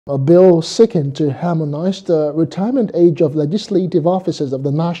A bill seeking to harmonize the retirement age of legislative officers of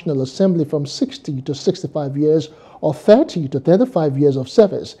the National Assembly from 60 to 65 years or 30 to 35 years of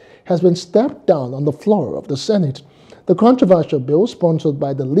service has been stepped down on the floor of the Senate. The controversial bill, sponsored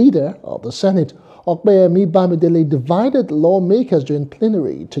by the leader of the Senate, Okpeyemi Bamidele, divided lawmakers during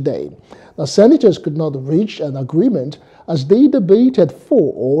plenary today. The senators could not reach an agreement as they debated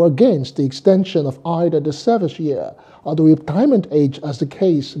for or against the extension of either the service year or the retirement age, as the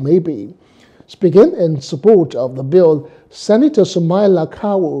case may be. Speaking in support of the bill, Senator Sumaila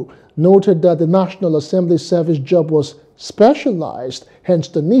Kawu noted that the National Assembly service job was specialized, hence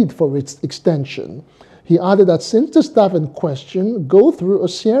the need for its extension. He added that since the staff in question go through a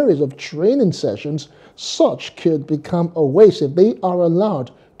series of training sessions, such could become a waste if they are allowed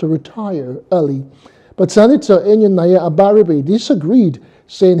to retire early. But Senator Enyinnaya Abaribe disagreed,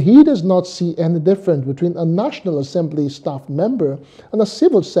 saying he does not see any difference between a National Assembly staff member and a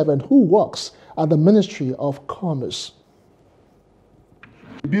civil servant who works at the Ministry of Commerce.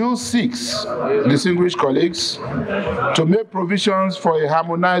 Bill 6, distinguished colleagues, to make provisions for a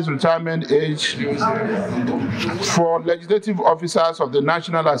harmonized retirement age for legislative officers of the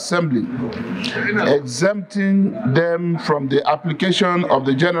National Assembly, exempting them from the application of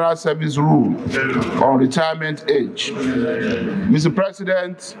the General Service Rule on retirement age. Mr.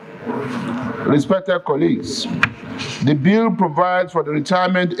 President, respected colleagues, the bill provides for the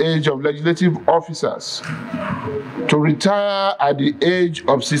retirement age of legislative officers to retire at the age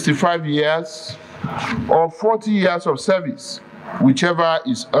of 65 years or 40 years of service, whichever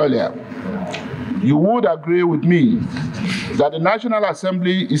is earlier. You would agree with me that the National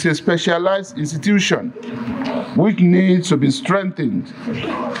Assembly is a specialized institution which needs to be strengthened,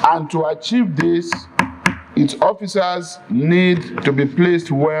 and to achieve this, its officers need to be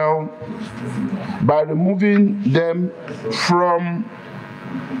placed well by removing them from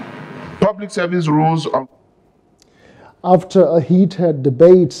public service rules of. After a heated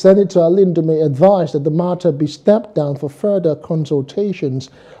debate, Senator Alindume advised that the matter be stepped down for further consultations,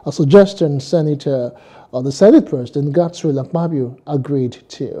 a suggestion the Senate President Gatsuri Lakmabio agreed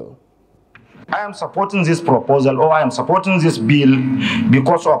to. I am supporting this proposal, or I am supporting this bill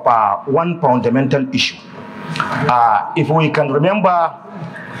because of one fundamental issue. If we can remember,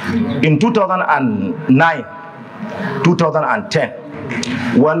 in 2009, 2010,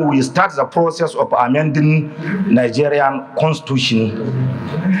 when we started the process of amending Nigerian constitution,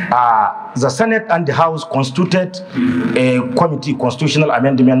 the Senate and the House constituted a committee, Constitutional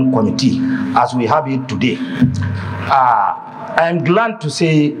Amendment Committee, as we have it today. I am glad to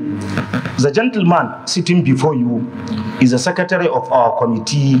say the gentleman sitting before you is the secretary of our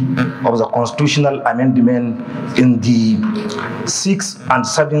committee of the Constitutional Amendment in the 6th and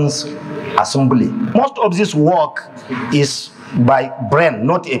 7th Assembly. Most of this work is by brain,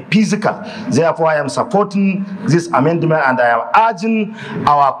 not a physical. Therefore, I am supporting this amendment, and I am urging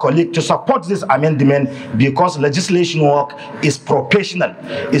our colleague to support this amendment because legislation work is professional,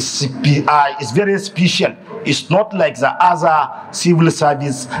 it's very special. It's not like the other civil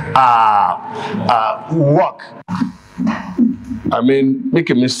service work. I mean, make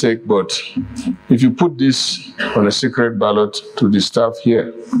a mistake, but if you put this on a secret ballot to the staff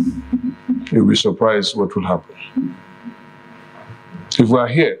here, you'll be surprised what will happen. If we are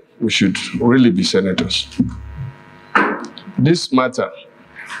here, we should really be senators. This matter,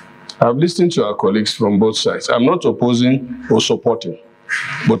 I've listened to our colleagues from both sides. I'm not opposing or supporting,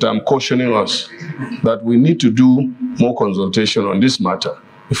 but I'm cautioning us that we need to do more consultation on this matter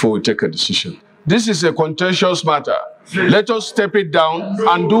before we take a decision. This is a contentious matter. Let us step it down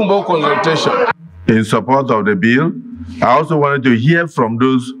and do more consultation. In support of the bill, I also wanted to hear from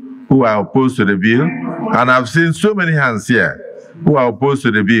those who are opposed to the bill, and I've seen so many hands here who are opposed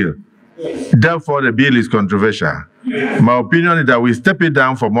to the bill. Therefore, the bill is controversial. My opinion is that we step it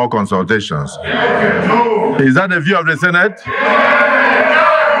down for more consultations. Is that the view of the Senate? Okay.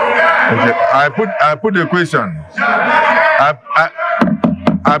 I put the question.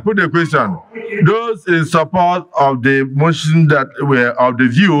 I put the question. Those in support of the motion that were of the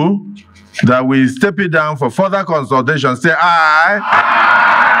view that we step it down for further consultation, say aye.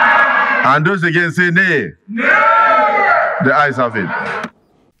 And those against say nay. The ayes have it.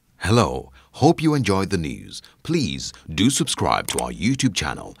 Hello, hope you enjoyed the news. Please do subscribe to our YouTube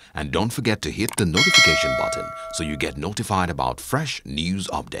channel and don't forget to hit the notification button so you get notified about fresh news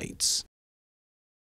updates.